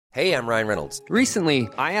Hey, I'm Ryan Reynolds. Recently,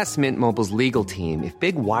 I asked Mint Mobile's legal team if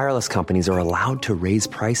big wireless companies are allowed to raise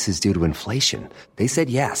prices due to inflation. They said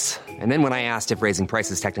yes. And then when I asked if raising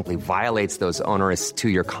prices technically violates those onerous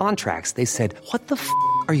two-year contracts, they said, "What the f***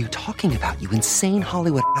 are you talking about, you insane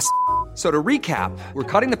Hollywood ass?" So to recap, we're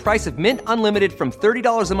cutting the price of Mint Unlimited from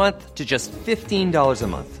 $30 a month to just $15 a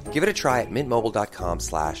month. Give it a try at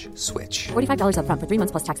mintmobile.com/switch. $45 up front for 3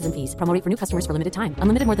 months plus taxes and fees. Promo rate for new customers for limited time.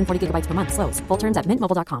 Unlimited more than 40 gigabytes per month. Slows full terms at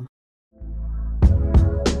mintmobile.com.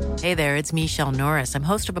 Hey there, it's Michelle Norris. I'm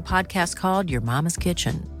host of a podcast called Your Mama's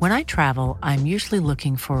Kitchen. When I travel, I'm usually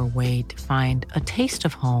looking for a way to find a taste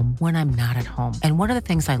of home when I'm not at home. And one of the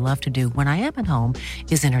things I love to do when I am at home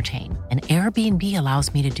is entertain. And Airbnb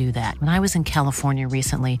allows me to do that. When I was in California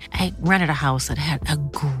recently, I rented a house that had a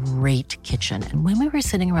great kitchen. And when we were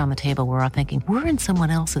sitting around the table, we were all thinking, we're in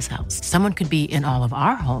someone else's house. Someone could be in all of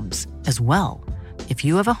our homes as well. If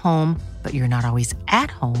you have a home, but you're not always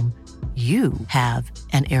at home, you have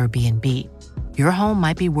an Airbnb. Your home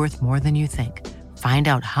might be worth more than you think. Find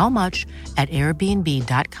out how much at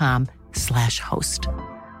airbnb.com/host.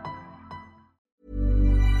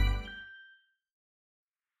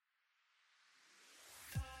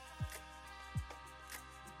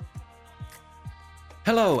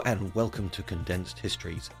 Hello and welcome to Condensed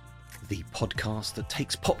Histories, the podcast that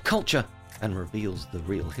takes pop culture and reveals the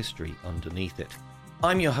real history underneath it.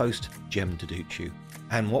 I'm your host, Jem Duducu,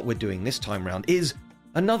 and what we're doing this time round is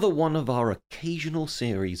another one of our occasional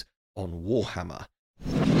series on Warhammer.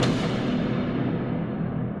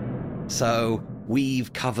 So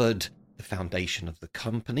we've covered the foundation of the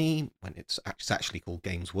company, when it's actually called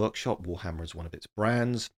Games Workshop. Warhammer is one of its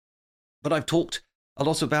brands. But I've talked a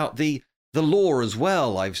lot about the lore as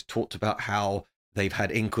well. I've talked about how they've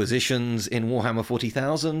had inquisitions in Warhammer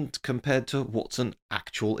 40,000 compared to what's an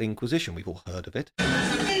actual inquisition. We've all heard of it.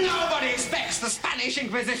 Nobody expects the Spanish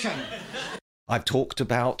Inquisition! I've talked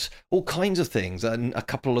about all kinds of things, and a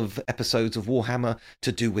couple of episodes of Warhammer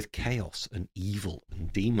to do with chaos and evil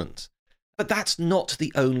and demons. But that's not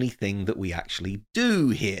the only thing that we actually do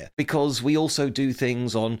here, because we also do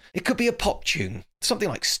things on, it could be a pop tune, something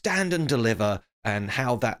like Stand and Deliver, and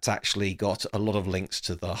how that's actually got a lot of links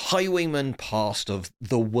to the highwayman past of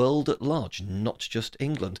the world at large, not just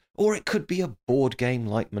England. Or it could be a board game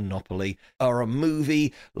like Monopoly, or a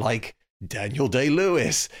movie like Daniel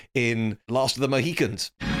Day-Lewis in Last of the Mohicans.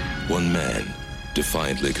 One man,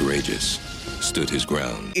 defiantly courageous, stood his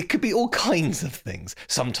ground. It could be all kinds of things.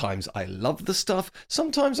 Sometimes I love the stuff,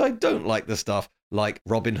 sometimes I don't like the stuff, like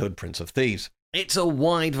Robin Hood, Prince of Thieves. It's a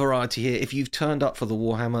wide variety here. If you've turned up for the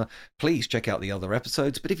Warhammer, please check out the other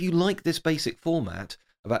episodes. But if you like this basic format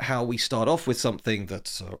about how we start off with something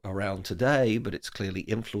that's around today, but it's clearly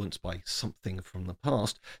influenced by something from the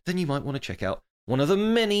past, then you might want to check out one of the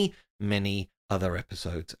many, many other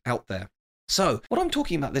episodes out there. So, what I'm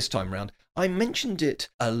talking about this time round, I mentioned it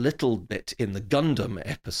a little bit in the Gundam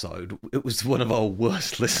episode. It was one of our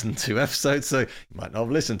worst listened to episodes, so you might not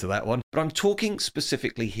have listened to that one. But I'm talking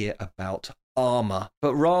specifically here about armor.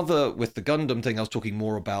 But rather with the Gundam thing, I was talking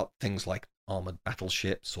more about things like armored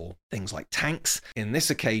battleships or things like tanks. In this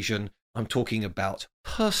occasion, I'm talking about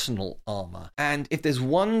personal armor. And if there's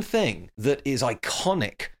one thing that is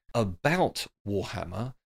iconic about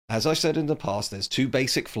Warhammer, as I said in the past, there's two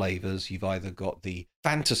basic flavors. You've either got the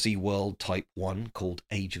fantasy world type one called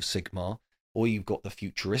Age of Sigmar, or you've got the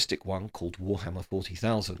futuristic one called Warhammer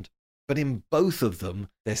 40,000. But in both of them,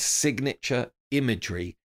 their signature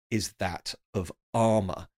imagery is that of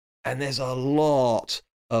armor. And there's a lot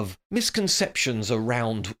of misconceptions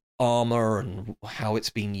around armor and how it's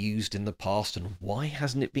been used in the past and why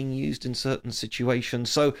hasn't it been used in certain situations.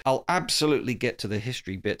 So I'll absolutely get to the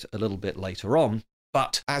history bit a little bit later on.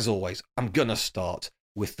 But as always, I'm gonna start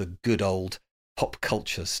with the good old pop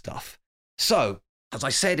culture stuff. So, as I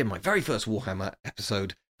said in my very first Warhammer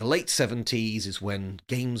episode, the late 70s is when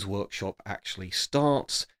Games Workshop actually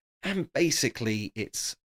starts, and basically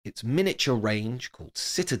its miniature range called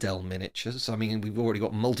Citadel Miniatures, I mean, we've already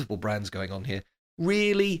got multiple brands going on here,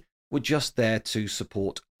 really were just there to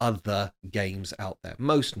support other games out there,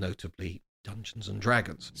 most notably Dungeons and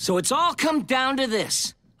Dragons. So it's all come down to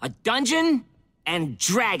this: a dungeon and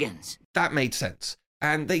dragons. That made sense.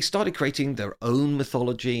 And they started creating their own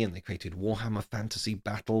mythology, and they created Warhammer Fantasy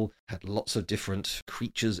Battle, had lots of different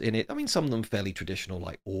creatures in it. I mean, some of them fairly traditional,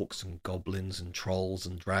 like orcs and goblins and trolls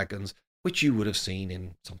and dragons, which you would have seen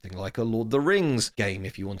in something like a Lord of the Rings game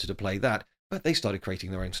if you wanted to play that. But they started creating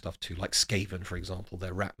their own stuff too, like Skaven, for example.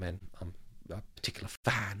 They're Ratmen. I'm a particular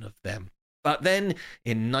fan of them. But then,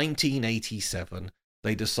 in 1987,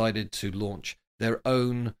 they decided to launch their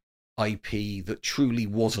own IP that truly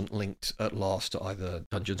wasn't linked at last to either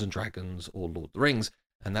Dungeons & Dragons or Lord of the Rings,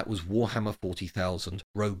 and that was Warhammer 40,000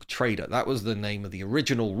 Rogue Trader. That was the name of the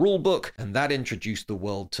original rulebook, and that introduced the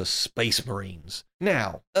world to Space Marines.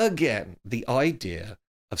 Now, again, the idea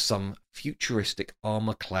of some futuristic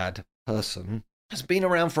armor-clad person has been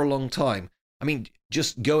around for a long time. I mean,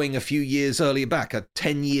 just going a few years earlier back,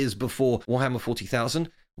 10 years before Warhammer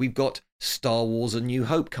 40,000, we've got Star Wars A New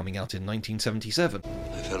Hope coming out in 1977.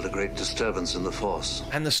 I felt a great disturbance in the Force.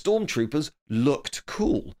 And the Stormtroopers looked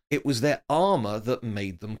cool. It was their armor that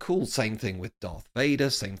made them cool. Same thing with Darth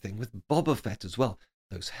Vader, same thing with Boba Fett as well.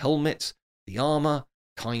 Those helmets, the armor,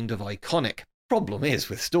 kind of iconic. Problem is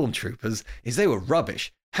with Stormtroopers is they were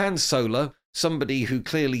rubbish. Han Solo, somebody who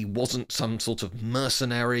clearly wasn't some sort of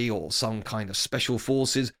mercenary or some kind of special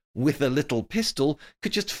forces, with a little pistol,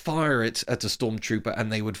 could just fire it at a stormtrooper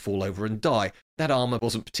and they would fall over and die. That armor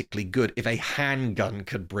wasn't particularly good if a handgun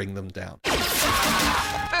could bring them down.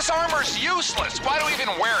 This armor's useless. Why do we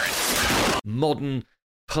even wear it? Modern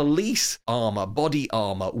police armor, body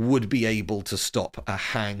armor, would be able to stop a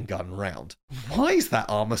handgun round. Why is that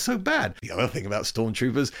armor so bad? The other thing about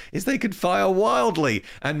stormtroopers is they could fire wildly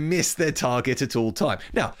and miss their target at all time.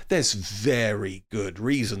 Now, there's very good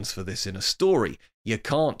reasons for this in a story. You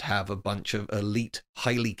can't have a bunch of elite,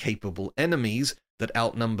 highly capable enemies that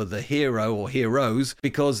outnumber the hero or heroes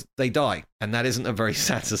because they die. And that isn't a very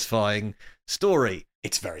satisfying story.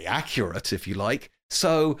 It's very accurate, if you like.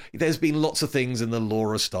 So there's been lots of things in the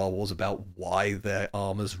lore of Star Wars about why their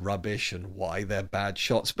armor's rubbish and why they're bad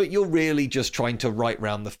shots, but you're really just trying to write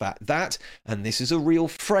round the fact that, and this is a real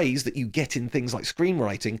phrase that you get in things like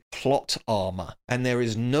screenwriting, plot armor. And there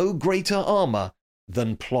is no greater armor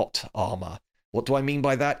than plot armor. What do I mean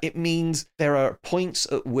by that? It means there are points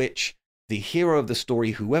at which the hero of the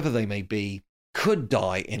story, whoever they may be, could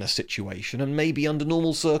die in a situation, and maybe under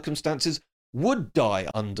normal circumstances would die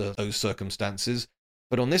under those circumstances.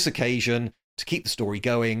 But on this occasion, to keep the story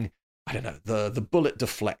going, I don't know, the bullet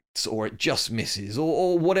deflects or it just misses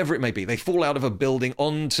or whatever it may be. They fall out of a building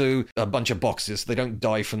onto a bunch of boxes. They don't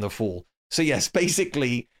die from the fall. So yes,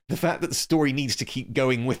 basically, the fact that the story needs to keep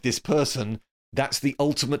going with this person, that's the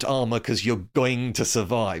ultimate armor because you're going to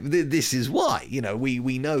survive. This is why,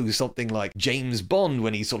 we know something like James Bond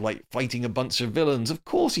when he's sort of like fighting a bunch of villains. Of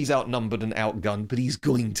course he's outnumbered and outgunned, but he's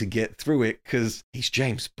going to get through it because he's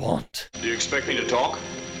James Bond. Do you expect me to talk?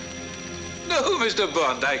 No, Mr.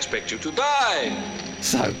 Bond, I expect you to die.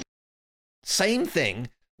 So, same thing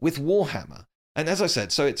with Warhammer. And as I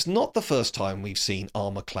said, so it's not the first time we've seen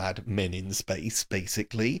armor-clad men in space,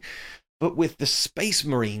 basically. But with the Space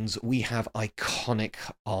Marines, we have iconic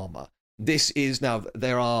armor. This is now,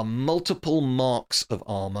 there are multiple marks of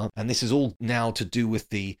armor, and this is all now to do with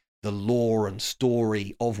the lore and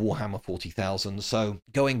story of Warhammer 40,000. So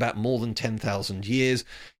going back more than 10,000 years,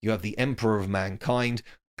 you have the Emperor of Mankind.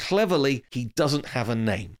 Cleverly, he doesn't have a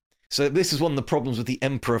name. So this is one of the problems with the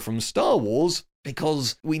Emperor from Star Wars,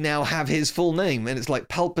 because we now have his full name, and it's like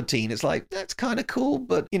Palpatine. It's like, that's kind of cool,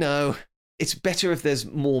 but, it's better if there's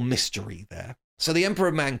more mystery there. So the Emperor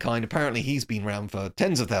of Mankind, apparently he's been around for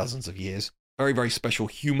tens of thousands of years. Very, very special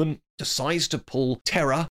human. Decides to pull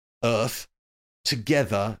Terra, Earth,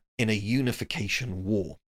 together in a unification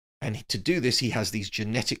war. And to do this, he has these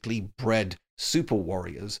genetically bred super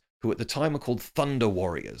warriors who at the time are called Thunder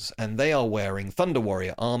Warriors. And they are wearing Thunder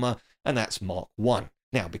Warrior armor, and that's Mark 1.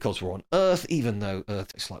 Now, because we're on Earth, even though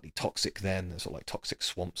Earth is slightly toxic then, there's sort of like toxic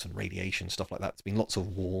swamps and radiation, stuff like that. There's been lots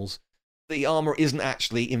of wars. The armor isn't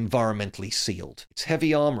actually environmentally sealed. It's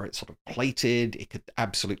heavy armor, it's sort of plated, it could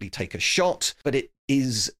absolutely take a shot, but it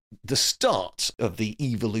is the start of the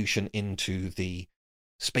evolution into the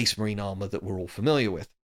Space Marine armor that we're all familiar with.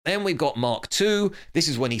 Then we've got Mark II. This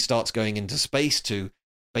is when he starts going into space to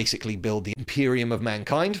basically build the Imperium of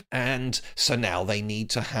Mankind, and so now they need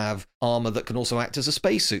to have armor that can also act as a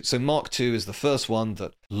spacesuit. So Mark II is the first one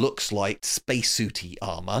that looks like spacesuity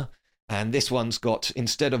armor, and this one's got,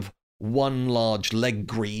 instead of one large leg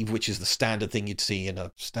greave, which is the standard thing you'd see in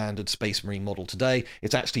a standard Space Marine model today,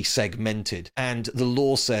 it's actually segmented. And the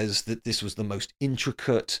lore says that this was the most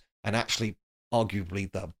intricate and actually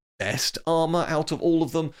arguably the best armor out of all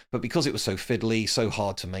of them, but because it was so fiddly, so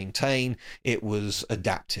hard to maintain, it was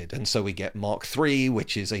adapted. And so we get Mark III,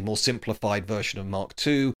 which is a more simplified version of Mark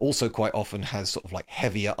II, also quite often has sort of like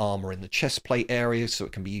heavier armor in the chest plate area, so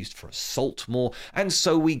it can be used for assault more, and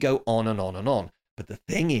so we go on and on and on. But the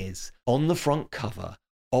thing is, on the front cover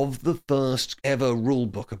of the first ever rule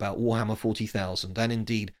book about Warhammer 40,000, and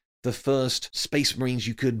indeed the first Space Marines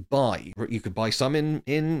you could buy some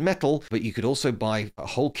in metal, but you could also buy a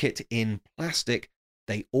whole kit in plastic,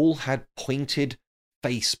 they all had pointed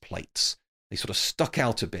face plates. They sort of stuck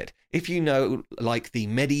out a bit. If you know, like the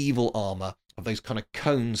medieval armor of those kind of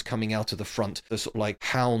cones coming out of the front, the sort of like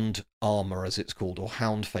hound armor, as it's called, or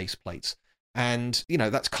hound face plates. And, you know,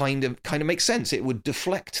 that's kind of makes sense. It would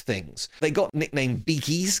deflect things. They got nicknamed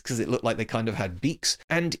beakies because it looked like they kind of had beaks.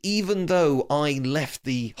 And even though I left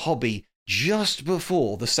the hobby just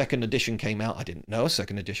before the second edition came out, I didn't know a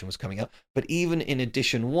second edition was coming out, but even in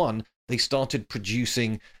edition 1, they started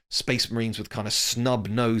producing Space Marines with kind of snub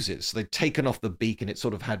noses. So they'd taken off the beak and it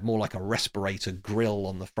sort of had more like a respirator grill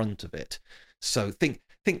on the front of it. So think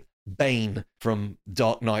Bane from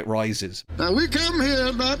Dark Knight Rises. Now we come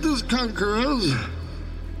here not as conquerors,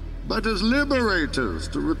 but as liberators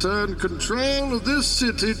to return control of this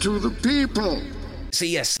city to the people. So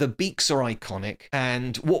yes, the beaks are iconic,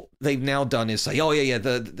 and what they've now done is say, oh yeah,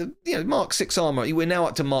 the Mark 6 armor, we're now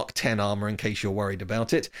up to Mark 10 armor in case you're worried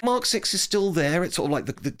about it. Mark 6 is still there. It's sort of like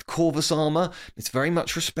the Corvus armor. It's very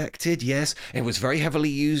much respected, yes. It was very heavily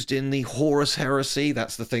used in the Horus Heresy.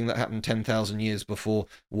 That's the thing that happened 10,000 years before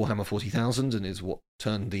Warhammer 40,000 and is what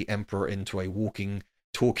turned the Emperor into a walking,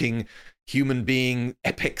 talking human being,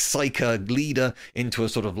 epic psyker leader into a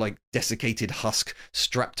sort of like desiccated husk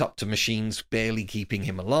strapped up to machines, barely keeping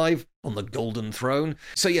him alive on the golden throne.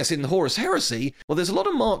 So yes, in the Horus Heresy, well, there's a lot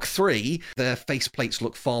of Mark III. Their faceplates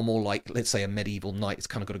look far more like, let's say, a medieval knight. It's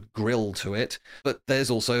kind of got a grill to it. But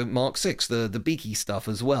there's also Mark VI, the beaky stuff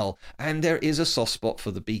as well. And there is a soft spot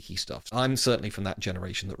for the beaky stuff. I'm certainly from that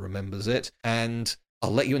generation that remembers it. And I'll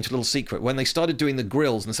let you into a little secret. When they started doing the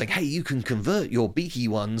grills and saying, hey, you can convert your beaky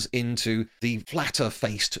ones into the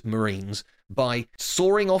flatter-faced Marines by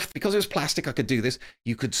sawing off, because it was plastic, I could do this,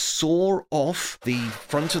 you could saw off the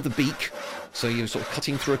front of the beak, so you're sort of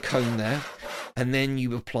cutting through a cone there, and then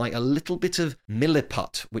you apply a little bit of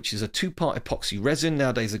milliput, which is a 2-part epoxy resin.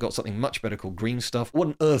 Nowadays they've got something much better called green stuff. What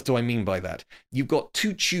on earth do I mean by that? You've got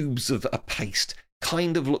 2 tubes of a paste,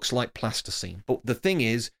 kind of looks like plasticine, but the thing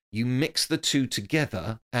is, you mix the 2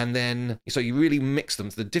 together, and then, so you really mix them,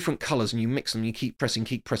 the different colors, and you mix them, you keep pressing,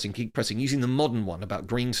 using the modern one about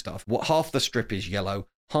green stuff. What half the strip is yellow,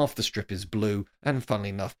 half the strip is blue, and funnily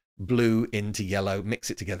enough, blue into yellow,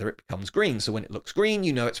 mix it together, it becomes green. So when it looks green,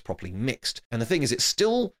 you know it's properly mixed. And the thing is, it's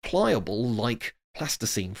still pliable like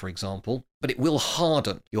plasticine, for example, but it will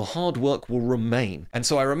harden. Your hard work will remain. And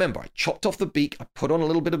so I remember I chopped off the beak, I put on a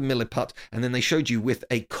little bit of milliput, and then they showed you with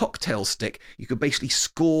a cocktail stick, you could basically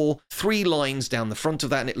score 3 lines down the front of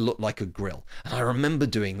that and it looked like a grill. And I remember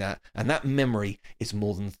doing that, and that memory is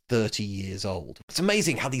more than 30 years old. It's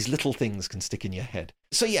amazing how these little things can stick in your head.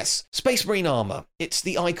 So yes, Space Marine armor, it's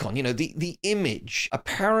the icon, you know, the image.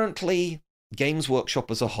 Apparently, Games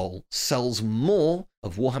Workshop as a whole sells more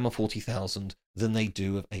of Warhammer 40,000 than they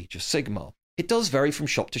do of Age of Sigmar. It does vary from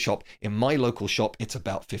shop to shop. In my local shop, it's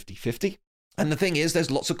about 50-50. And the thing is, there's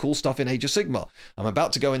lots of cool stuff in Age of Sigmar. I'm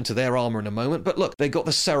about to go into their armor in a moment, but look, they got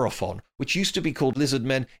the Seraphon, which used to be called lizard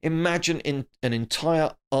men. Imagine in an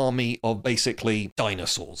entire army of basically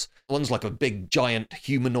dinosaurs. One's like a big giant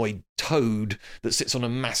humanoid toad that sits on a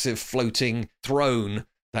massive floating throne.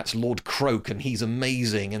 That's Lord Croak, and he's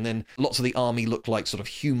amazing. And then lots of the army look like sort of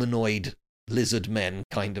humanoid lizard men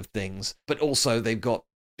kind of things. But also they've got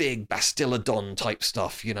big Bastillodon type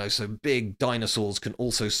stuff, you know, so big dinosaurs can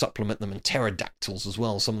also supplement them, and pterodactyls as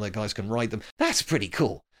well. Some of their guys can ride them. That's pretty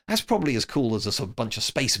cool. That's probably as cool as a sort of bunch of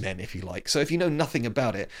spacemen, if you like. So if you know nothing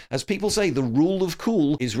about it, as people say, the rule of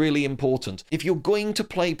cool is really important. If you're going to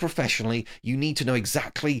play professionally, you need to know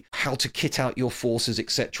exactly how to kit out your forces,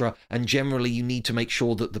 etc. And generally, you need to make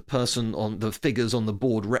sure that the person on the figures on the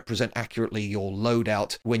board represent accurately your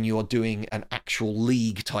loadout when you're doing an actual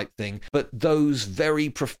league type thing. But those very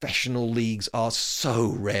professional leagues are so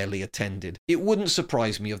rarely attended. It wouldn't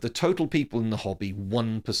surprise me of the total people in the hobby,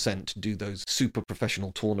 1% do those super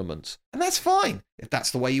professional tournaments. And that's fine. If that's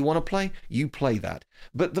the way you want to play, you play that.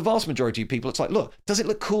 But the vast majority of people, it's like, look, does it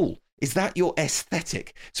look cool? Is that your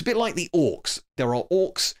aesthetic? It's a bit like the orcs. There are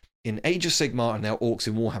orcs in Age of Sigmar, and there are orcs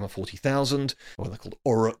in Warhammer 40,000, or they're called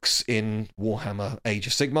Aurochs in Warhammer Age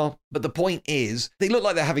of Sigmar. But the point is, they look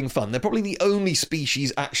like they're having fun. They're probably the only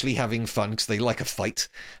species actually having fun because they like a fight,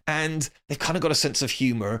 and they've kind of got a sense of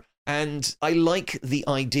humor. And I like the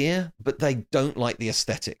idea, but they don't like the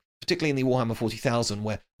aesthetic. Particularly in the Warhammer 40,000,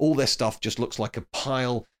 where all their stuff just looks like a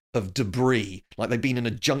pile of debris, like they've been in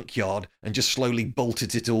a junkyard and just slowly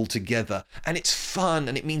bolted it all together. And it's fun,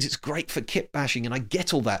 and it means it's great for kit bashing, and I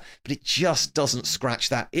get all that, but it just doesn't scratch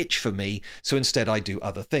that itch for me, so instead I do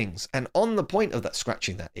other things. And on the point of that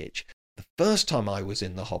scratching that itch, the first time I was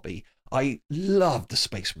in the hobby, I loved the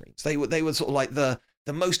Space Marines. They were sort of like the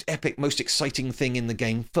the most epic, most exciting thing in the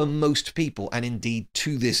game for most people. And indeed,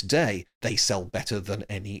 to this day, they sell better than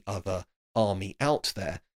any other army out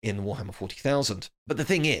there in Warhammer 40,000. But the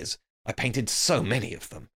thing is, I painted so many of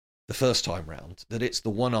them the first time round that it's the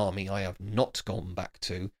one army I have not gone back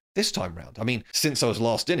to this time round. I mean, since I was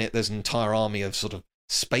last in it, there's an entire army of sort of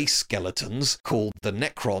space skeletons called the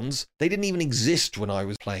Necrons. They didn't even exist when I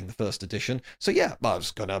was playing the first edition. So yeah, I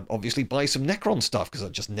was going to obviously buy some Necron stuff because I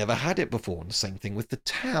just never had it before. And the same thing with the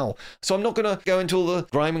Tau. So I'm not going to go into all the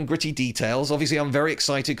grime and gritty details. Obviously, I'm very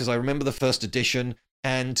excited because I remember the first edition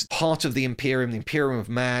and part of the Imperium of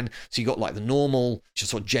Man. So you got like the normal,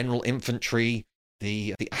 just sort of general infantry,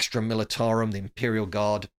 the Astra Militarum, the Imperial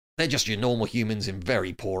Guard. They're just your normal humans in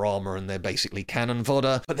very poor armor, and they're basically cannon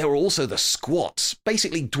fodder. But there were also the squats,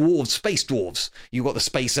 basically dwarves, space dwarves. You got the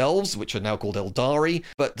space elves, which are now called Eldari,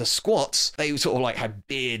 but the squats, they sort of like had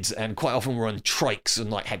beards and quite often were on trikes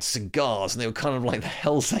and like had cigars, and they were kind of like the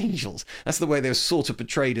Hells Angels. That's the way they were sort of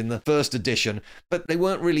portrayed in the first edition, but they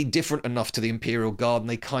weren't really different enough to the Imperial Guard, and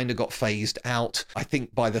they kind of got phased out. I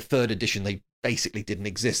think by the third edition, they basically didn't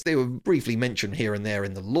exist. They were briefly mentioned here and there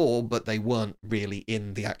in the lore, but they weren't really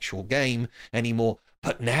in the actual game anymore.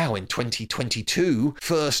 But now in 2022,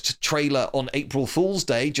 first trailer on April Fool's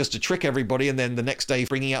Day just to trick everybody, and then the next day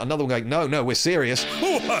bringing out another one going, no, we're serious.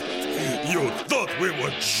 What? You thought we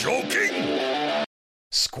were joking?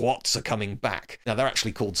 Squats are coming back. Now they're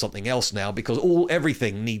actually called something else now because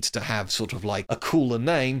everything needs to have sort of like a cooler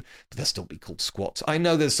name, but they'll still be called squats. I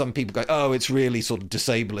know there's some people going, oh, it's really sort of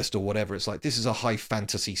disablest or whatever. It's like, this is a high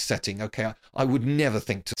fantasy setting. Okay, I would never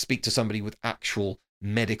think to speak to somebody with actual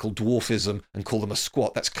medical dwarfism and call them a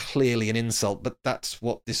squat. That's clearly an insult, but that's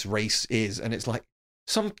what this race is. And it's like,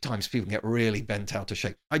 sometimes people get really bent out of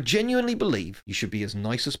shape. I genuinely believe you should be as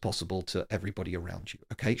nice as possible to everybody around you,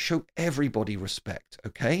 okay? Show everybody respect,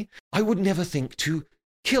 okay? I would never think to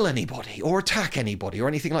kill anybody or attack anybody or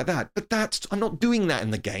anything like that, but I'm not doing that in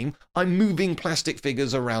the game. I'm moving plastic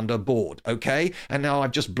figures around a board, okay? And now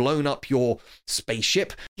I've just blown up your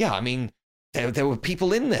spaceship. Yeah, I mean, there were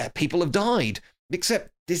people in there. People have died, except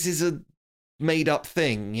this is a made-up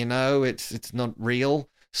thing, you know? It's not real.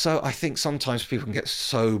 So I think sometimes people can get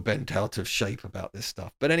so bent out of shape about this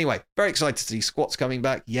stuff. But anyway, very excited to see squats coming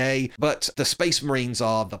back, yay. But the Space Marines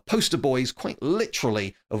are the poster boys, quite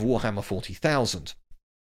literally, of Warhammer 40,000.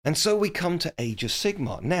 And so we come to Age of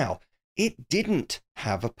Sigmar. Now, it didn't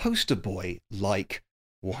have a poster boy like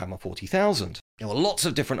Warhammer 40,000. There were lots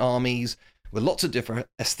of different armies with lots of different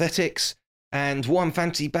aesthetics, and Warhammer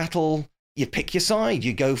Fantasy Battle, you pick your side.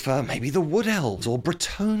 You go for maybe the Wood Elves or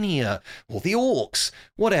Bretonnia or the Orcs,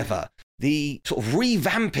 whatever. The sort of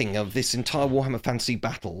revamping of this entire Warhammer Fantasy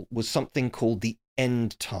Battle was something called the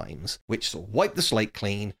End Times, which sort of wiped the slate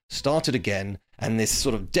clean, started again, and this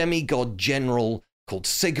sort of demigod general called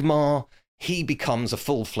Sigmar, he becomes a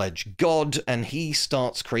full-fledged god, and he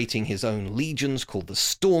starts creating his own legions called the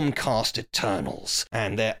Stormcast Eternals,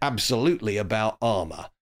 and they're absolutely about armor.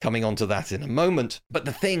 Coming onto that in a moment. But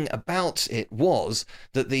the thing about it was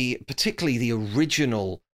that particularly the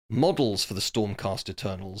original models for the Stormcast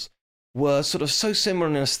Eternals were sort of so similar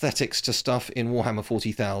in aesthetics to stuff in Warhammer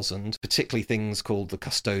 40,000, particularly things called the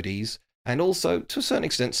Custodes, and also, to a certain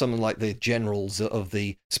extent, some like the generals of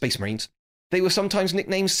the Space Marines. They were sometimes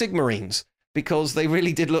nicknamed Sigmarines, because they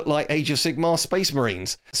really did look like Age of Sigmar Space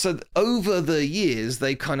Marines. So over the years,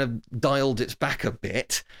 they kind of dialed it back a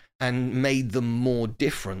bit and made them more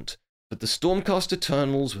different. But the Stormcast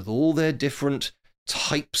Eternals, with all their different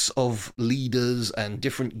types of leaders and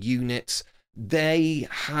different units, they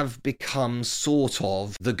have become sort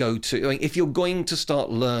of the go-to. I mean, if you're going to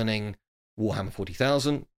start learning Warhammer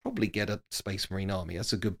 40,000, probably get a Space Marine army.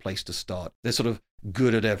 That's a good place to start. They're sort of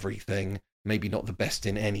good at everything, maybe not the best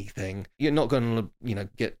in anything. You're not going to,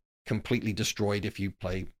 get completely destroyed if you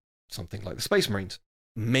play something like the Space Marines.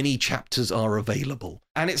 Many chapters are available.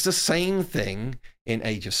 And it's the same thing in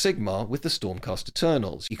Age of Sigmar with the Stormcast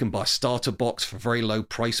Eternals. You can buy a starter box for a very low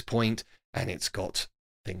price point, and it's got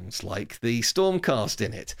things like the Stormcast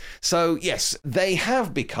in it. So yes, they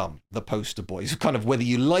have become the poster boys, kind of whether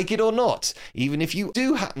you like it or not. Even if you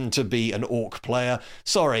do happen to be an Orc player,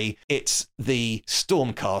 sorry, it's the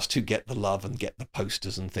Stormcast who get the love and get the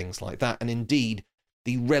posters and things like that. And indeed,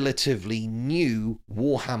 the relatively new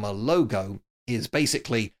Warhammer logo is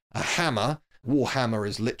basically a hammer. Warhammer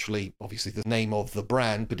is literally, obviously, the name of the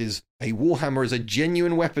brand, but a warhammer is a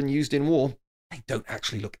genuine weapon used in war. They don't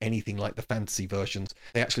actually look anything like the fantasy versions.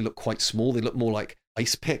 They actually look quite small. They look more like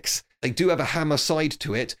ice picks. They do have a hammer side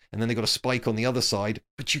to it, and then they've got a spike on the other side,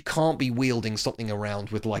 but you can't be wielding something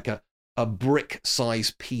around with like a a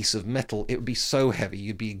brick-sized piece of metal, it would be so heavy,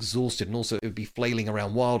 you'd be exhausted, and also it would be flailing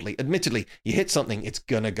around wildly. Admittedly, you hit something, it's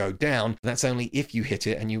gonna go down. That's only if you hit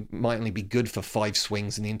it, and you might only be good for 5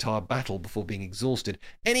 swings in the entire battle before being exhausted.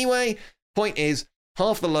 Anyway, point is,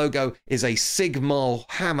 half the logo is a Sigmar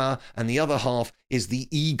hammer, and the other half is the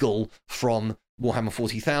eagle from Warhammer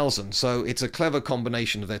 40,000. So it's a clever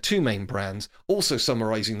combination of their two main brands, also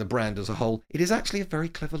summarizing the brand as a whole. It is actually a very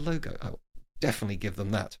clever logo. I'll definitely give them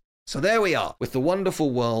that. So there we are, with the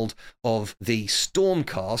wonderful world of the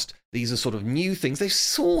Stormcast. These are sort of new things. They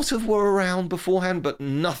sort of were around beforehand, but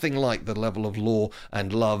nothing like the level of lore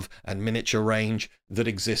and love and miniature range that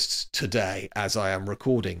exists today as I am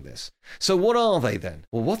recording this. So what are they then?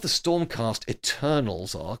 Well, what the Stormcast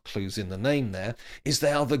Eternals are, clues in the name there, is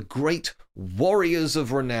they are the great warriors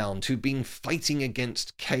of renown who've been fighting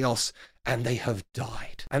against chaos, and they have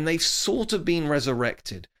died. And they've sort of been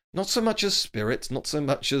resurrected. Not so much as spirits, not so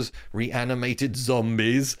much as reanimated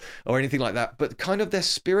zombies or anything like that, but kind of their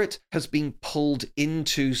spirit has been pulled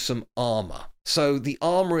into some armor. So the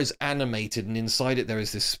armor is animated, and inside it there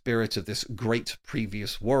is this spirit of this great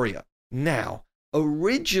previous warrior. Now,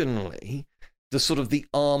 originally, the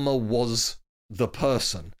armor was the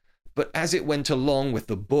person. But as it went along with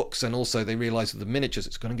the books, and also they realized with the miniatures,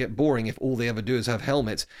 it's going to get boring if all they ever do is have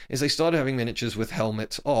helmets, is they started having miniatures with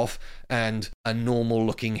helmets off and a normal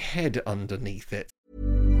looking head underneath it.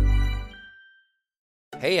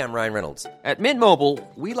 Hey, I'm Ryan Reynolds. At Mint Mobile,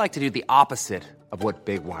 we like to do the opposite of what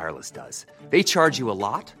Big Wireless does. They charge you a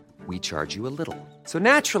lot, we charge you a little. So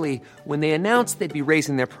naturally, when they announced they'd be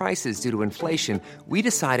raising their prices due to inflation, we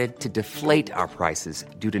decided to deflate our prices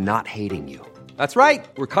due to not hating you. That's right.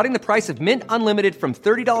 We're cutting the price of Mint Unlimited from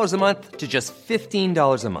 $30 a month to just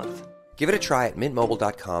 $15 a month. Give it a try at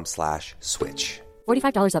mintmobile.com/switch.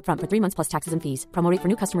 $45 up front for 3 months plus taxes and fees. Promo rate for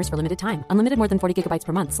new customers for limited time. Unlimited more than 40 gigabytes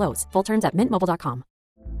per month. Slows full terms at mintmobile.com.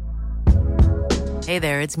 Hey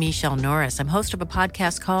there, it's Michelle Norris. I'm host of a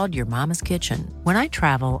podcast called Your Mama's Kitchen. When I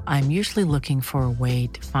travel, I'm usually looking for a way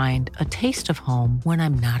to find a taste of home when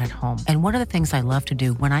I'm not at home. And one of the things I love to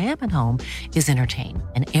do when I am at home is entertain.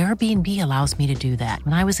 And Airbnb allows me to do that.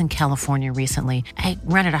 When I was in California recently, I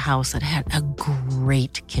rented a house that had a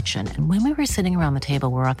great kitchen. And when we were sitting around the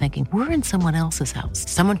table, we were all thinking, we're in someone else's house.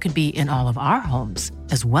 Someone could be in all of our homes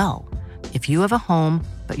as well. If you have a home,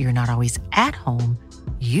 but you're not always at home,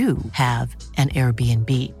 you have an Airbnb.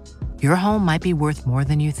 Your home might be worth more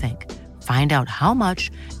than you think. Find out how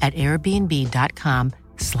much at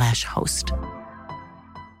airbnb.com/host.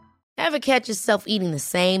 Ever catch yourself eating the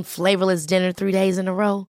same flavorless dinner 3 days in a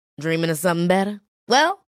row? Dreaming of something better?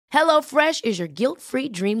 Well, HelloFresh is your guilt-free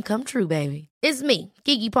dream come true, baby. It's me,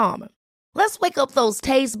 Keke Palmer. Let's wake up those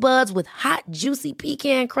taste buds with hot, juicy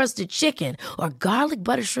pecan-crusted chicken or garlic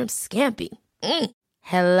butter shrimp scampi.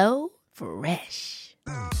 HelloFresh.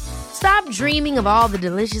 Stop dreaming of all the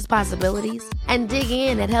delicious possibilities and dig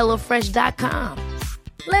in at HelloFresh.com.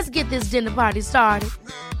 Let's get this dinner party started.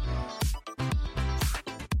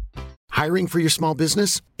 Hiring for your small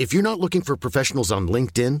business? If you're not looking for professionals on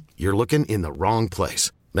LinkedIn, you're looking in the wrong place.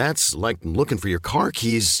 That's like looking for your car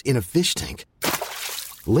keys in a fish tank.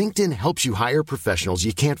 LinkedIn helps you hire professionals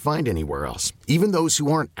you can't find anywhere else, even those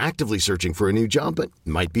who aren't actively searching for a new job but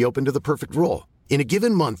might be open to the perfect role. In a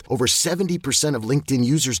given month, over 70% of LinkedIn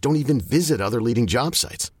users don't even visit other leading job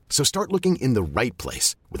sites. So start looking in the right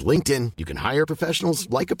place. With LinkedIn, you can hire professionals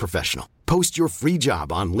like a professional. Post your free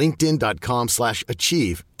job on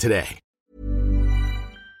linkedin.com/achieve today.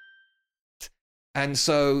 And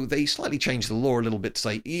so they slightly changed the law a little bit to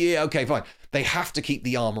say, yeah, okay, fine. They have to keep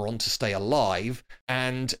the armor on to stay alive.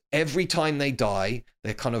 And every time they die,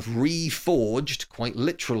 they're kind of reforged, quite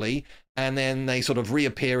literally, and then they sort of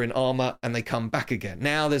reappear in armor and they come back again.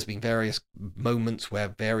 Now, there's been various moments where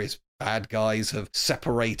various bad guys have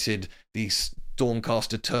separated these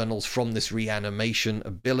Stormcast Eternals from this reanimation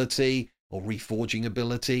ability or reforging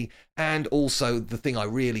ability. And also, the thing I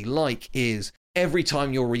really like is every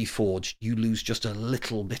time you're reforged, you lose just a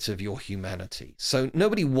little bit of your humanity. So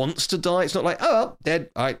nobody wants to die. It's not like, oh, well, dead.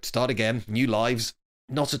 All right, start again, new lives.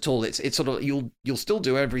 Not at all. It's sort of, you'll still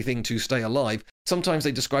do everything to stay alive. Sometimes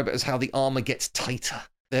they describe it as how the armor gets tighter.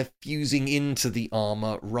 They're fusing into the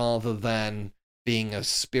armor rather than being a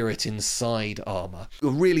spirit inside armor. I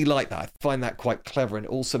really like that. I find that quite clever, and it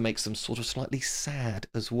also makes them sort of slightly sad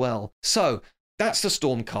as well. So that's the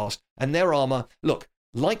Stormcast and their armor. Look,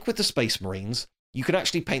 like with the Space Marines, you can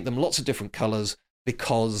actually paint them lots of different colors.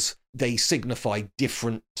 because they signify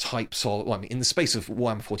different types of, well, I mean, in the space of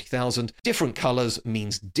Warhammer 40,000, different colors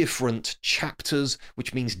means different chapters,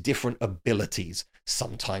 which means different abilities.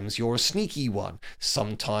 Sometimes you're a sneaky one.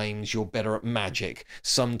 Sometimes you're better at magic.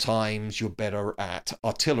 Sometimes you're better at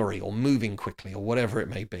artillery or moving quickly or whatever it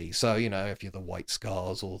may be. So, you know, if you're the White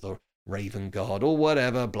Scars or the Raven Guard or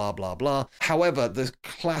whatever, blah, blah, blah. However, the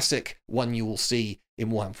classic one you will see in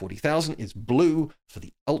Warhammer 40,000 is blue for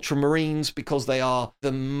the Ultramarines because they are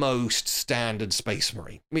the most standard Space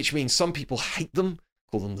Marine, which means some people hate them,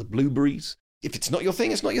 call them the blueberries. If it's not your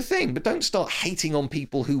thing, it's not your thing. But don't start hating on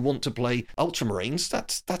people who want to play Ultramarines.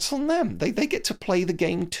 That's on them. They get to play the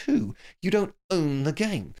game too. You don't own the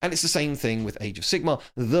game. And it's the same thing with Age of Sigmar.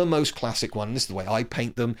 The most classic one, and this is the way I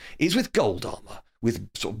paint them, is with gold armor, with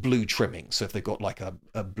sort of blue trimming. So if they've got like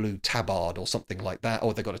a blue tabard or something like that,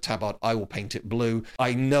 or if they've got a tabard, I will paint it blue.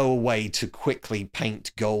 I know a way to quickly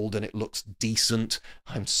paint gold and it looks decent.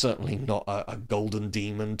 I'm certainly not a golden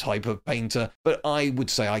demon type of painter, but I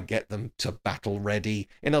would say I get them to battle ready.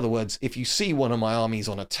 In other words, if you see one of my armies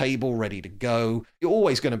on a table ready to go, you're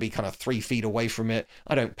always going to be kind of 3 feet away from it.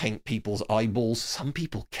 I don't paint people's eyeballs. Some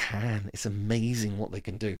people can. It's amazing what they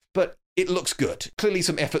can do. But it looks good. Clearly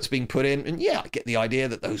some effort's being put in, and yeah, I get the idea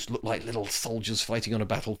that those look like little soldiers fighting on a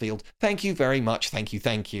battlefield. Thank you very much, thank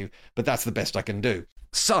you, but that's the best I can do.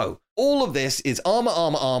 So, all of this is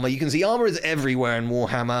armor. You can see armor is everywhere in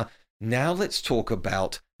Warhammer. Now let's talk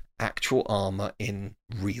about actual armor in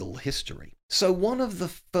real history. So one of the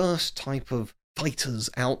first type of fighters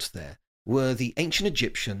out there were the ancient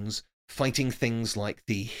Egyptians, fighting things like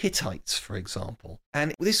the Hittites, for example.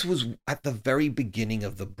 And this was at the very beginning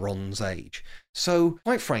of the Bronze Age. So,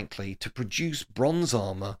 quite frankly, to produce bronze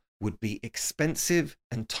armor would be expensive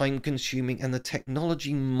and time-consuming, and the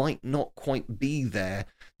technology might not quite be there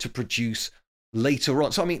to produce later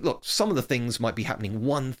on. So, I mean, look, some of the things might be happening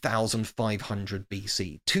 1,500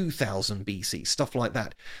 BC, 2,000 BC, stuff like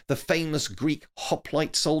that. The famous Greek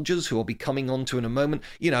hoplite soldiers, who I'll be coming on to in a moment,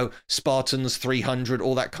 you know, Spartans, 300,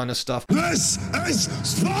 all that kind of stuff. This is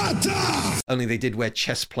Sparta! Only they did wear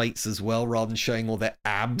chest plates as well, rather than showing all their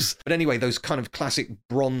abs. But anyway, those kind of classic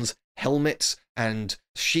bronze helmets and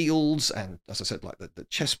shields, and as I said, like the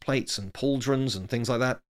chest plates and pauldrons and things like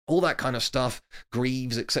that, all that kind of stuff,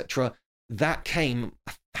 greaves, etc., that came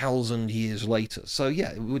 1,000 years later. So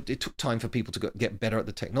yeah, it took time for people to get better at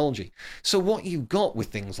the technology. So what you got with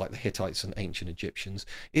things like the Hittites and ancient Egyptians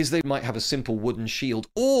is they might have a simple wooden shield,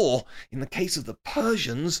 or in the case of the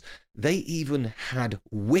Persians, they even had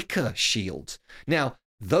wicker shields. Now,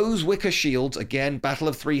 those wicker shields, again, Battle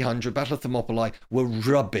of 300, Battle of Thermopylae, were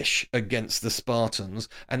rubbish against the Spartans,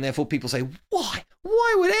 and therefore people say, why?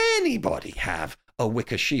 Why would anybody have a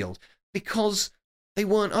wicker shield? Because they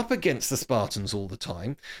weren't up against the Spartans all the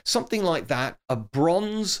time. Something like that, a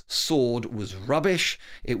bronze sword was rubbish.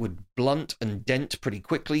 It would blunt and dent pretty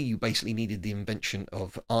quickly. You basically needed the invention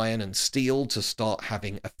of iron and steel to start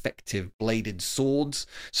having effective bladed swords.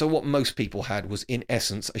 So what most people had was, in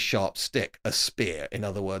essence, a sharp stick, a spear, in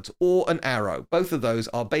other words, or an arrow. Both of those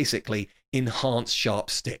are basically enhanced sharp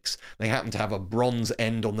sticks. They happen to have a bronze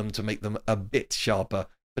end on them to make them a bit sharper,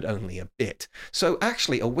 but only a bit. So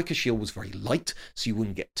actually a wicker shield was very light, so you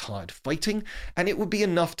wouldn't get tired fighting, and it would be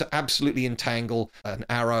enough to absolutely entangle an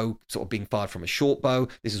arrow sort of being fired from a short bow.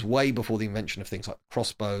 This is way before the invention of things like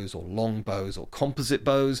crossbows or longbows or composite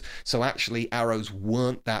bows, so actually arrows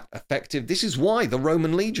weren't that effective. This is why the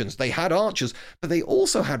Roman legions, they had archers, but they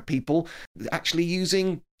also had people actually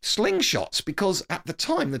using slingshots, because at the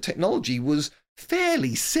time the technology was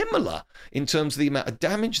fairly similar in terms of the amount of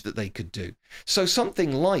damage that they could do. So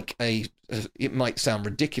something like it might sound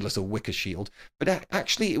ridiculous, a wicker shield, but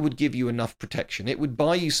actually it would give you enough protection. It would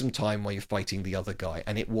buy you some time while you're fighting the other guy,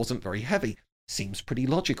 and it wasn't very heavy. Seems pretty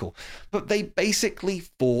logical. But they basically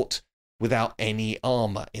fought without any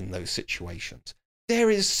armor in those situations. There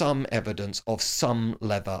is some evidence of some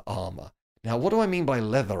leather armor. Now, what do I mean by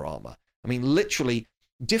leather armor? I mean, literally,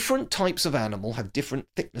 different types of animal have different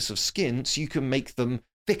thickness of skin, so you can make them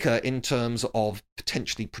thicker in terms of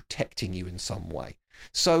potentially protecting you in some way.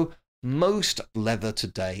 So most leather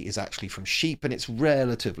today is actually from sheep, and it's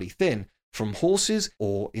relatively thin. From horses,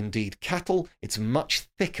 or indeed cattle, it's much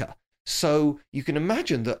thicker. So you can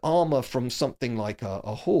imagine that armor from something like a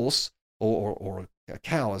horse or a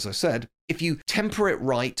cow, as I said, if you temper it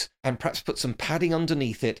right and perhaps put some padding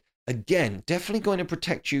underneath it, again, definitely going to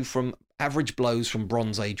protect you from average blows from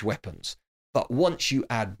Bronze Age weapons. But once you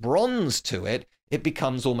add bronze to it, it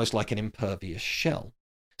becomes almost like an impervious shell.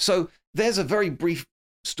 So there's a very brief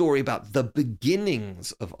story about the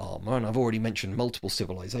beginnings of armor, and I've already mentioned multiple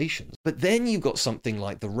civilizations. But then you've got something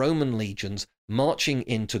like the Roman legions marching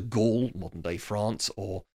into Gaul, modern-day France,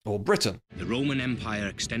 or Britain. The Roman Empire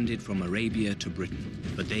extended from Arabia to Britain,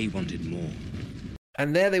 but they wanted more.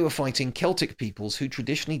 And there they were fighting Celtic peoples who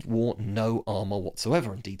traditionally wore no armor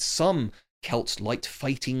whatsoever. Indeed, some Celts liked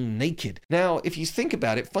fighting naked. Now, if you think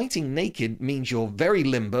about it, fighting naked means you're very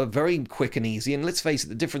limber, very quick and easy. And let's face it,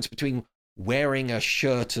 the difference between wearing a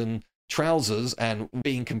shirt and trousers and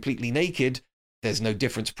being completely naked, there's no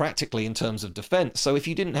difference practically in terms of defense. So if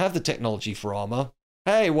you didn't have the technology for armor,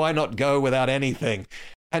 hey, why not go without anything?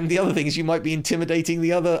 And the other thing is you might be intimidating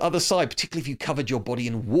the other side, particularly if you covered your body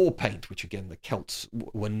in war paint, which again the Celts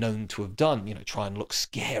were known to have done, try and look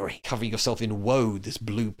scary. Covering yourself in woad, this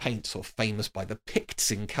blue paint, sort of famous by the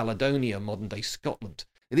Picts in Caledonia, modern-day Scotland.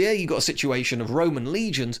 There you got a situation of Roman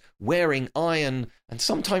legions wearing iron and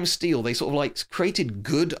sometimes steel. They sort of created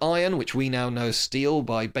good iron, which we now know as steel,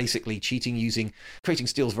 by basically creating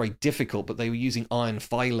steel is very difficult, but they were using iron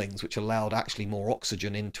filings, which allowed actually more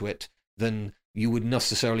oxygen into it than you would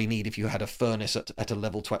necessarily need if you had a furnace at a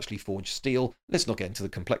level to actually forge steel. Let's not get into the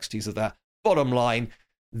complexities of that. Bottom line,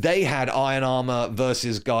 they had iron armor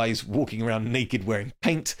versus guys walking around naked wearing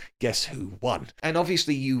paint. Guess who won? And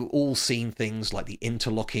obviously you all seen things like the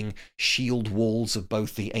interlocking shield walls of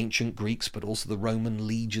both the ancient Greeks but also the Roman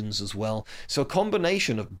legions as well. So a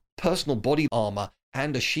combination of personal body armor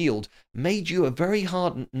and a shield made you a very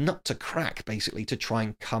hard nut to crack, basically, to try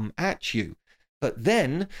and come at you. But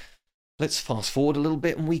then, let's fast forward a little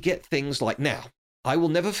bit and we get things like now. I will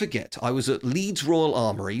never forget, I was at Leeds Royal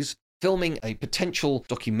Armouries filming a potential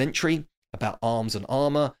documentary about arms and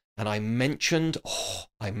armor, and I mentioned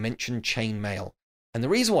chainmail. And the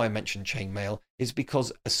reason why I mentioned chainmail is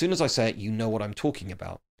because as soon as I say it, you know what I'm talking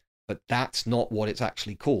about. But that's not what it's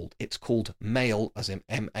actually called. It's called mail, as in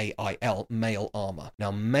M-A-I-L, mail armor. Now,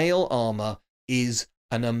 mail armor is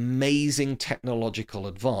an amazing technological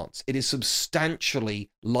advance. It is substantially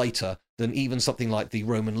lighter than even something like the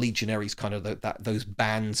Roman legionaries, kind of those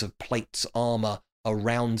bands of plates armor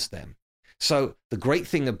around them. So the great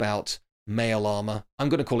thing about mail armor, I'm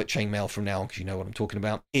going to call it chainmail from now on because you know what I'm talking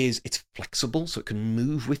about, is it's flexible, so it can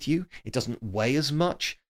move with you. It doesn't weigh as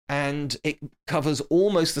much, and it covers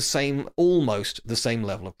almost the same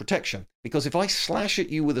level of protection. Because if I slash at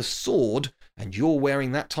you with a sword and you're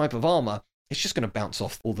wearing that type of armor, it's just going to bounce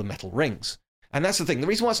off all the metal rings. And that's the thing. The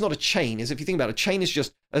reason why it's not a chain is, if you think about it, a chain is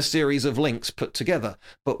just a series of links put together.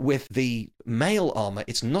 But with the mail armor,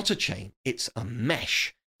 it's not a chain, it's a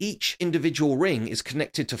mesh. Each individual ring is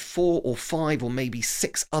connected to 4 or 5 or maybe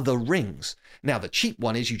 6 other rings. Now, the cheap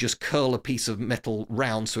one is you just curl a piece of metal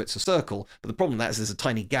round so it's a circle. But the problem with that is there's a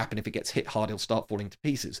tiny gap, and if it gets hit hard, it'll start falling to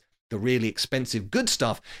pieces. The really expensive good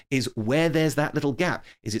stuff is where there's that little gap,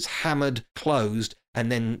 is it's hammered, closed, and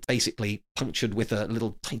then basically punctured with a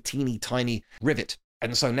little teeny tiny rivet.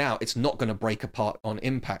 And so now it's not going to break apart on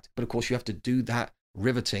impact. But of course you have to do that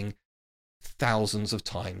riveting thousands of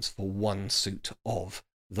times for one suit of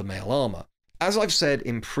the mail armor. As I've said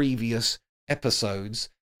in previous episodes,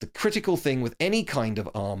 the critical thing with any kind of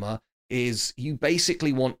armor is you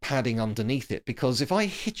basically want padding underneath it, because if I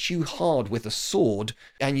hit you hard with a sword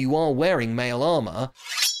and you are wearing mail armor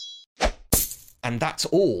and that's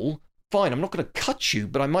all, fine, I'm not going to cut you,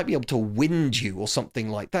 but I might be able to wind you or something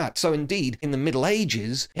like that. So indeed, in the Middle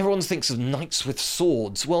Ages, everyone thinks of knights with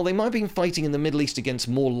swords. Well, they might have been fighting in the Middle East against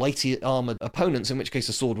more lightly armored opponents, in which case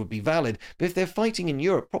a sword would be valid. But if they're fighting in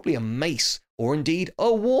Europe, probably a mace or indeed a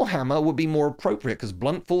warhammer would be more appropriate, because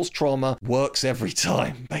blunt force trauma works every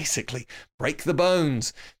time, basically. Break the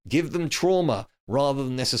bones, give them trauma, rather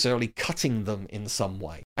than necessarily cutting them in some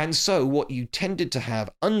way. And so what you tended to have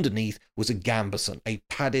underneath was a gambeson, a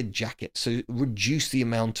padded jacket, so reduce the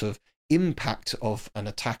amount of impact of an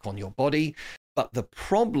attack on your body. But the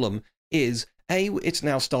problem is, it's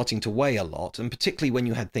now starting to weigh a lot, and particularly when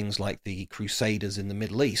you had things like the Crusaders in the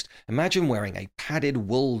Middle East. Imagine wearing a padded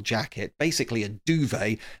wool jacket, basically a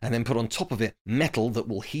duvet, and then put on top of it metal that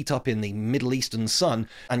will heat up in the Middle Eastern sun,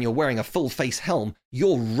 and you're wearing a full face helm.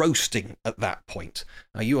 You're roasting at that point.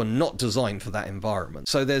 Now, you are not designed for that environment.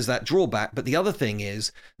 So there's that drawback. But the other thing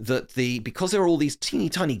is that because there are all these teeny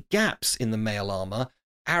tiny gaps in the mail armor,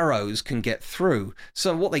 arrows can get through.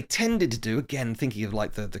 So what they tended to do, again thinking of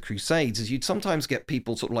like the Crusades, is you'd sometimes get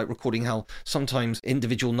people sort of like recording how sometimes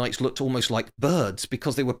individual knights looked almost like birds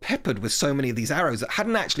because they were peppered with so many of these arrows that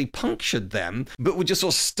hadn't actually punctured them but were just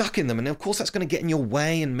sort of stuck in them. And of course that's going to get in your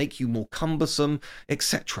way and make you more cumbersome,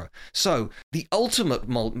 etc. So the ultimate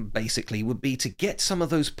basically would be to get some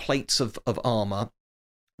of those plates of armor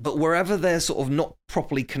but wherever they're sort of not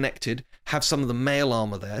properly connected, have some of the mail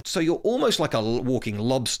armor there. So you're almost like a walking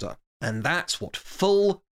lobster. And that's what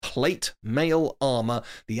full plate mail armor,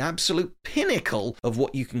 the absolute pinnacle of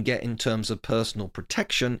what you can get in terms of personal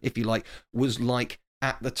protection, if you like, was like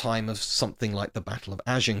at the time of something like the Battle of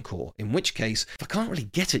Agincourt, in which case, if I can't really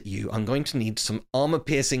get at you, I'm going to need some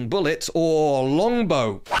armor-piercing bullets or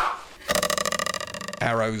longbow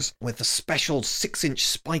arrows with a special 6-inch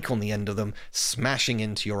spike on the end of them, smashing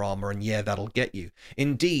into your armor, and yeah, that'll get you.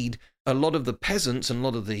 Indeed, a lot of the peasants and a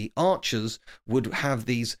lot of the archers would have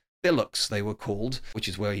these billocks, they were called, which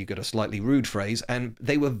is where you get a slightly rude phrase, and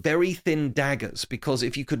they were very thin daggers, because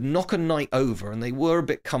if you could knock a knight over, and they were a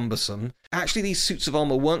bit cumbersome, actually these suits of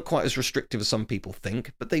armor weren't quite as restrictive as some people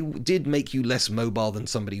think, but they did make you less mobile than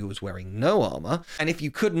somebody who was wearing no armor, and if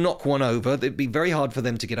you could knock one over, it'd be very hard for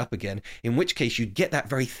them to get up again, in which case you'd get that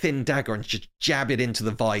very thin dagger and just jab it into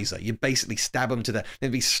the visor. You'd basically stab them to death.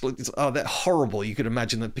 They'd be, they're horrible. You could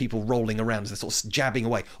imagine the people rolling around as they're sort of jabbing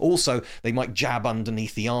away. Also, they might jab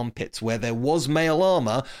underneath the armpits where there was mail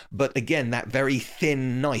armor, but again, that very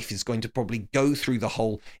thin knife is going to probably go through the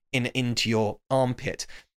hole into your armpit.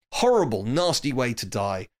 Horrible, nasty way to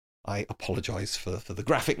die. I apologize for the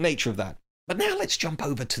graphic nature of that. But now let's jump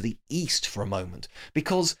over to the East for a moment,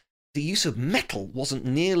 because the use of metal wasn't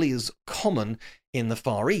nearly as common in the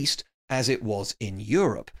Far East as it was in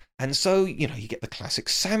Europe. And so, you get the classic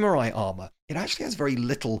samurai armor. It actually has very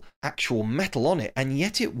little actual metal on it, and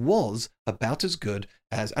yet it was about as good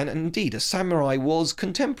as, and indeed, a samurai was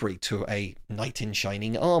contemporary to a knight in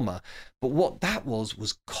shining armor. But what that was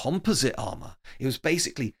composite armor. It was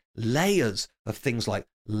basically layers of things like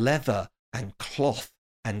leather and cloth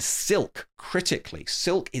and silk, critically.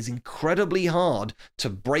 Silk is incredibly hard to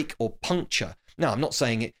break or puncture. Now, I'm not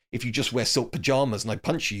saying it, if you just wear silk pajamas and I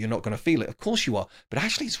punch you, you're not going to feel it. Of course you are. But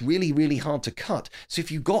actually, it's really, really hard to cut. So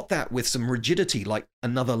if you got that with some rigidity, like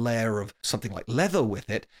another layer of something like leather with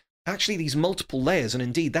it, actually these multiple layers, and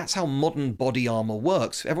indeed, that's how modern body armor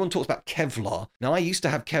works. Everyone talks about Kevlar. Now, I used to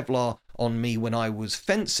have Kevlar on me when I was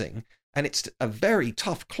fencing, and it's a very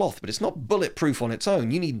tough cloth, but it's not bulletproof on its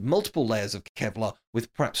own. You need multiple layers of Kevlar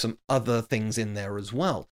with perhaps some other things in there as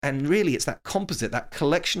well. And really, it's that composite, that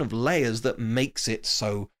collection of layers that makes it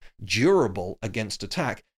so durable against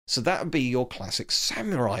attack. So that would be your classic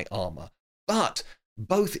samurai armor. But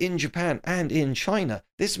both in Japan and in China,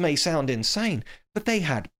 this may sound insane, but they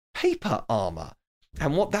had paper armor.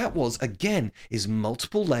 And what that was, again, is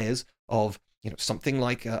multiple layers of something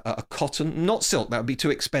like a cotton, not silk, that would be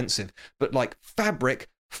too expensive, but like fabric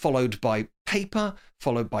followed by paper,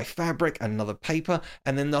 followed by fabric and another paper,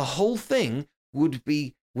 and then the whole thing would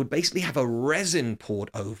basically have a resin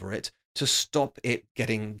poured over it to stop it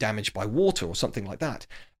getting damaged by water or something like that.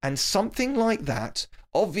 And something like that,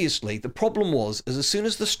 obviously, the problem was, as soon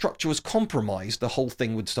as the structure was compromised, the whole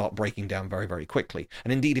thing would start breaking down very, very quickly.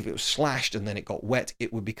 And indeed, if it was slashed and then it got wet,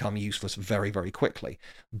 it would become useless very, very quickly.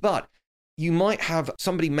 But you might have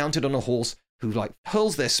somebody mounted on a horse who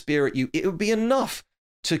hurls their spear at you. It would be enough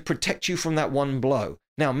to protect you from that one blow.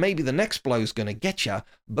 Now, maybe the next blow is going to get you,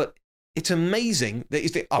 but it's amazing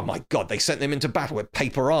that oh my God, they sent them into battle with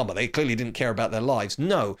paper armor. They clearly didn't care about their lives.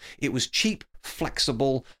 No, it was cheap,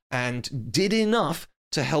 flexible, and did enough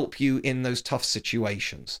to help you in those tough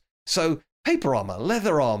situations. So paper armor,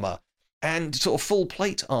 leather armor, and sort of full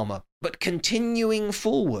plate armor. But continuing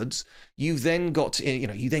forwards, you then get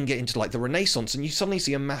into like the Renaissance, and you suddenly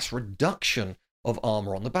see a mass reduction of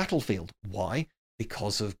armor on the battlefield. Why?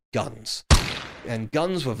 Because of guns. And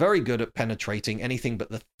guns were very good at penetrating anything but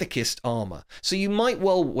the thickest armor. So you might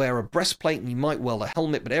well wear a breastplate and you might wear a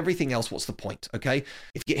helmet, but everything else, what's the point, okay?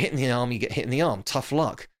 If you get hit in the arm, you get hit in the arm. Tough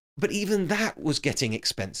luck. But even that was getting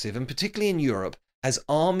expensive, and particularly in Europe, as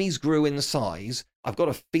armies grew in size, I've got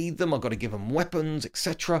to feed them, I've got to give them weapons,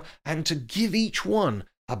 etc. And to give each one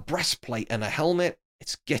a breastplate and a helmet,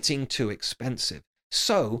 it's getting too expensive.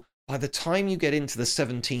 So by the time you get into the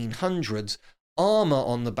 1700s, armor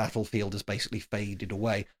on the battlefield has basically faded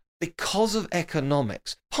away because of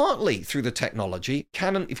economics, partly through the technology.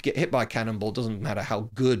 If you get hit by a cannonball, doesn't matter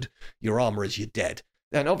how good your armor is, you're dead.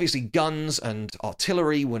 And obviously guns and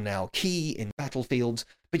artillery were now key in battlefields,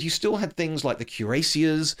 but you still had things like the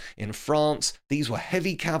cuirassiers in France. These were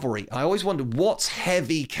heavy cavalry. I always wondered, what's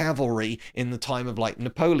heavy cavalry in the time of like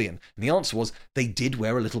Napoleon? And the answer was they did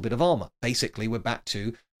wear a little bit of armor. Basically, we're back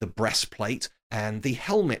to the breastplate and the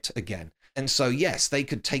helmet again. And so, yes, they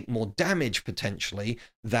could take more damage potentially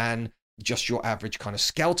than just your average kind of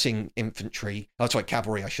scouting infantry. Oh, sorry,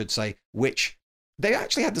 cavalry, I should say, which they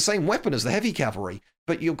actually had the same weapon as the heavy cavalry,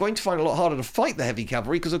 but you're going to find it a lot harder to fight the heavy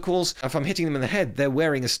cavalry because, of course, if I'm hitting them in the head, they're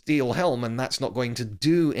wearing a steel helm, and that's not going to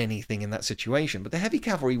do anything in that situation. But the heavy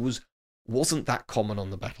cavalry wasn't that common on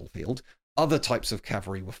the battlefield. Other types of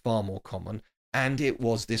cavalry were far more common, and it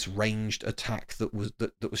was this ranged attack that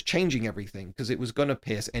was changing everything, because it was going to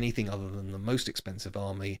pierce anything other than the most expensive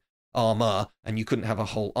armor, and you couldn't have a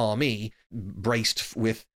whole army braced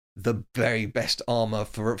with the very best armor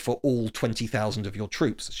for all 20,000 of your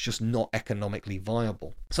troops. It's just not economically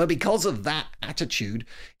viable. So because of that attitude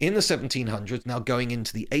in the 1700s, now going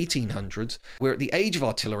into the 1800s, we're at the age of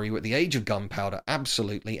artillery, we're at the age of gunpowder,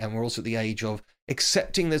 absolutely, and we're also at the age of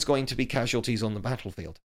accepting there's going to be casualties on the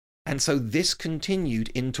battlefield. And so this continued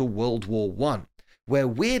into World War I, where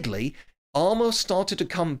weirdly, armor started to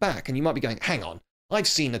come back, and you might be going, hang on, I've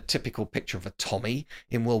seen a typical picture of a Tommy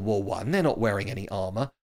in World War I, they're not wearing any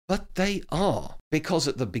armor. But they are, because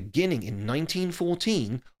at the beginning in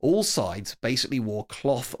 1914, all sides basically wore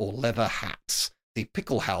cloth or leather hats. The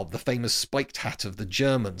Pickelhaube, the famous spiked hat of the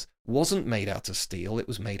Germans, wasn't made out of steel, it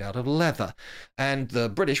was made out of leather. And the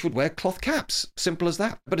British would wear cloth caps, simple as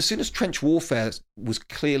that. But as soon as trench warfare was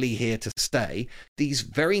clearly here to stay, these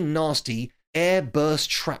very nasty air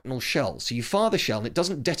burst shrapnel shells. So you fire the shell and it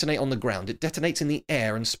doesn't detonate on the ground, it detonates in the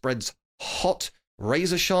air and spreads hot,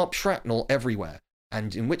 razor-sharp shrapnel everywhere.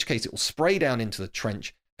 And in which case it will spray down into the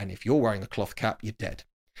trench, and if you're wearing a cloth cap, you're dead.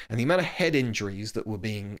 And the amount of head injuries that were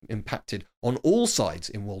being impacted on all sides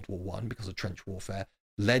in World War I because of trench warfare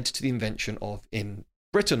led to the invention of, in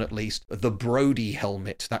Britain at least, the Brodie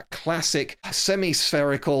helmet, that classic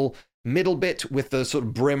semi-spherical middle bit with the sort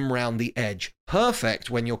of brim round the edge. Perfect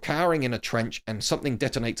when you're cowering in a trench and something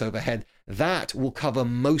detonates overhead. That will cover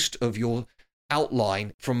most of your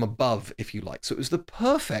outline from above, if you like. So it was the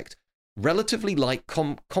perfect relatively light,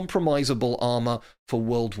 compromisable armor for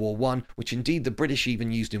World War I, which indeed the British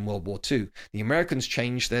even used in World War II. The Americans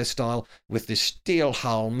changed their style with this steel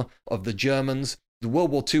helm of the Germans. The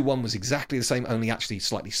World War II one was exactly the same, only actually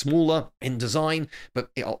slightly smaller in design,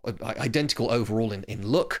 but identical overall in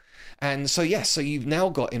look. And so, yes, so you've now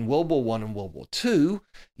got in World War I and World War II,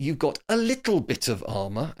 you've got a little bit of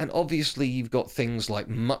armor, and obviously you've got things like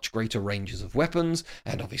much greater ranges of weapons,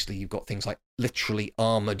 and obviously you've got things like literally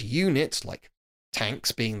armored units, like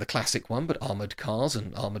tanks being the classic one, but armored cars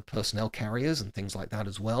and armored personnel carriers and things like that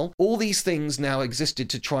as well. All these things now existed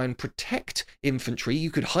to try and protect infantry.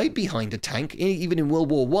 You could hide behind a tank, even in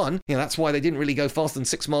World War I. That's why they didn't really go faster than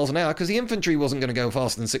 6 miles an hour, because the infantry wasn't going to go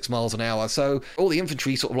faster than 6 miles an hour. So all the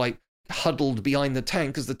infantry sort of like huddled behind the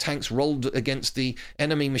tank as the tanks rolled against the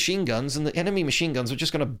enemy machine guns, and the enemy machine guns were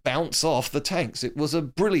just going to bounce off the tanks. It was a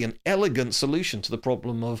brilliant, elegant solution to the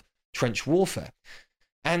problem of trench warfare.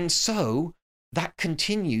 And so that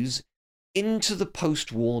continues into the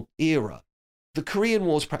post-war era. The Korean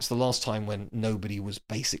War is perhaps the last time when nobody was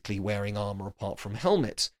basically wearing armor apart from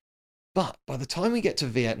helmets. But by the time we get to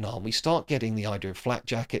Vietnam, we start getting the idea of flak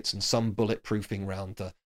jackets and some bulletproofing around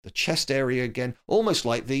the chest area again, almost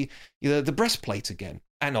like the breastplate again.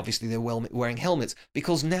 And obviously they're wearing helmets,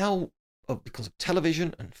 because now, because of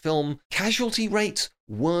television and film, casualty rates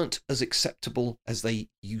weren't as acceptable as they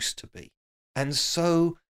used to be. And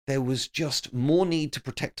so there was just more need to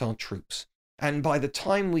protect our troops. And by the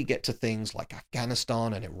time we get to things like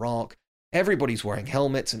Afghanistan and Iraq, everybody's wearing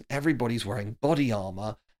helmets and everybody's wearing body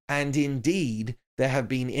armor. And indeed, there have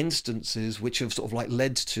been instances which have sort of like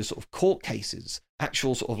led to sort of court cases,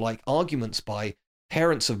 actual sort of like arguments by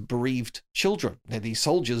parents of bereaved children. These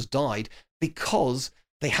soldiers died because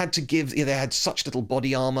they had such little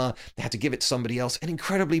body armor, they had to give it to somebody else. An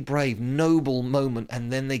incredibly brave, noble moment,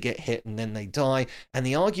 and then they get hit and then they die. And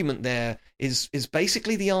the argument there is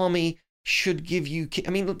basically the army should give you...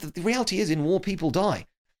 I mean, the reality is in war people die,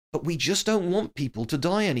 but we just don't want people to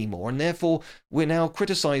die anymore. And therefore, we're now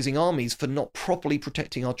criticizing armies for not properly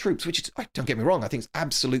protecting our troops, which is, don't get me wrong, I think it's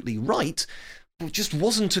absolutely right. It just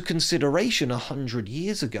wasn't a consideration 100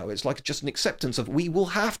 years ago. It's like just an acceptance of, we will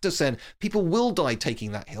have to send, people will die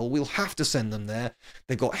taking that hill, we'll have to send them there.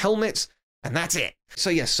 They've got helmets, and that's it. So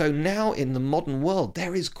yes, so now in the modern world,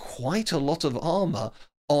 there is quite a lot of armor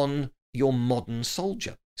on your modern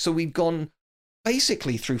soldier. So we've gone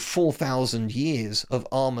basically through 4,000 years of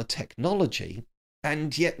armor technology,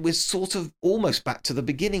 and yet we're sort of almost back to the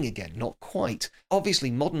beginning again, not quite.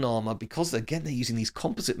 Obviously, modern armor, because again they're using these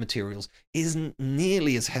composite materials, isn't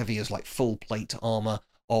nearly as heavy as like full plate armor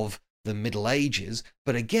of the Middle Ages.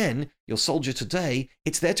 But again, your soldier today,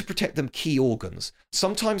 it's there to protect them key organs.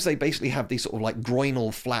 Sometimes they basically have these sort of like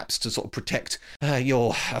groinal flaps to sort of protect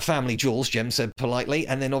your family jewels, Jem said politely.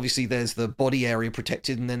 And then obviously there's the body area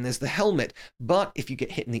protected, and then there's the helmet. But if you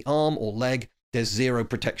get hit in the arm or leg, there's zero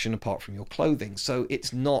protection apart from your clothing. So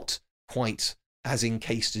it's not quite as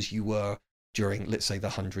encased as you were during, let's say, the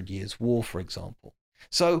 100 Years' War, for example.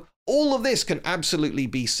 So all of this can absolutely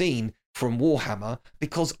be seen from Warhammer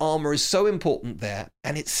because armor is so important there,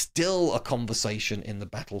 and it's still a conversation in the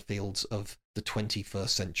battlefields of the 21st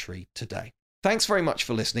century today. Thanks very much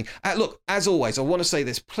for listening. Look, as always, I want to say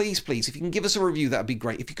this. Please, if you can give us a review, that would be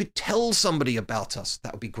great. If you could tell somebody about us,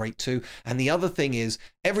 that would be great too. And the other thing is,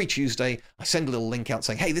 every Tuesday, I send a little link out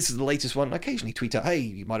saying, hey, this is the latest one. I occasionally tweet out, hey,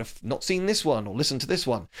 you might have not seen this one or listened to this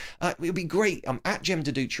one. It would be great. I'm at Jem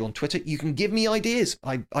Duducci on Twitter. You can give me ideas.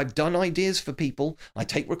 I've done ideas for people. I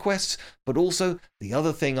take requests. But also, the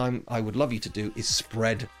other thing I would love you to do is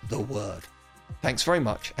spread the word. Thanks very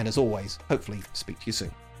much. And as always, hopefully speak to you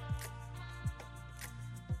soon.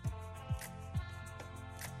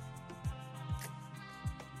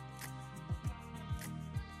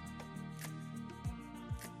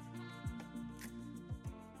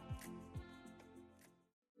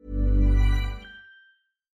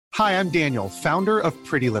 Hi, I'm Daniel, founder of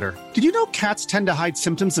Pretty Litter. Did you know cats tend to hide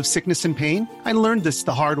symptoms of sickness and pain? I learned this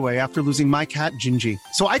the hard way after losing my cat, Gingy.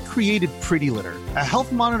 So I created Pretty Litter, a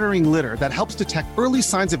health monitoring litter that helps detect early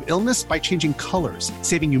signs of illness by changing colors,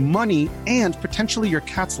 saving you money and potentially your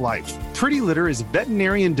cat's life. Pretty Litter is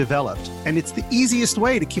veterinarian developed, and it's the easiest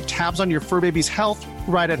way to keep tabs on your fur baby's health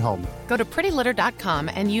right at home. Go to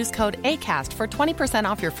prettylitter.com and use code ACAST for 20%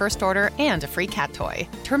 off your first order and a free cat toy.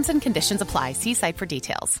 Terms and conditions apply. See site for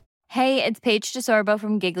details. Hey, it's Paige DeSorbo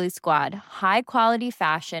from Giggly Squad. High quality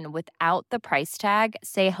fashion without the price tag.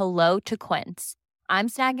 Say hello to Quince. I'm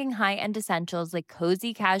snagging high-end essentials like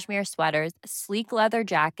cozy cashmere sweaters, sleek leather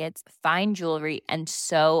jackets, fine jewelry, and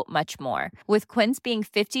so much more. With Quince being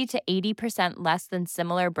 50 to 80% less than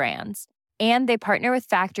similar brands. And they partner with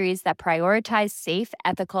factories that prioritize safe,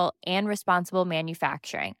 ethical, and responsible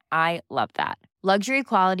manufacturing. I love that. Luxury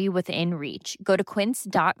quality within reach. Go to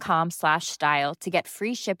quince.com/style to get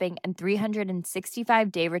free shipping and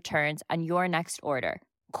 365-day returns on your next order.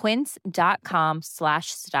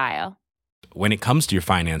 Quince.com/style. When it comes to your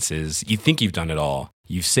finances, you think you've done it all.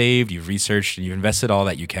 You've saved, you've researched, and you've invested all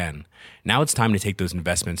that you can. Now it's time to take those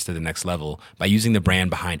investments to the next level by using the brand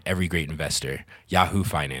behind every great investor, Yahoo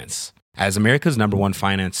Finance. As America's #1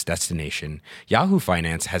 finance destination, Yahoo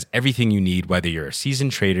Finance has everything you need, whether you're a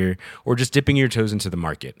seasoned trader or just dipping your toes into the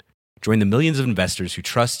market. Join the millions of investors who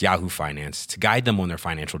trust Yahoo Finance to guide them on their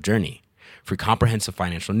financial journey. For comprehensive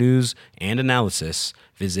financial news and analysis,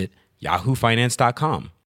 visit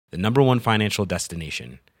yahoofinance.com, the #1 financial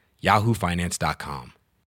destination, yahoofinance.com.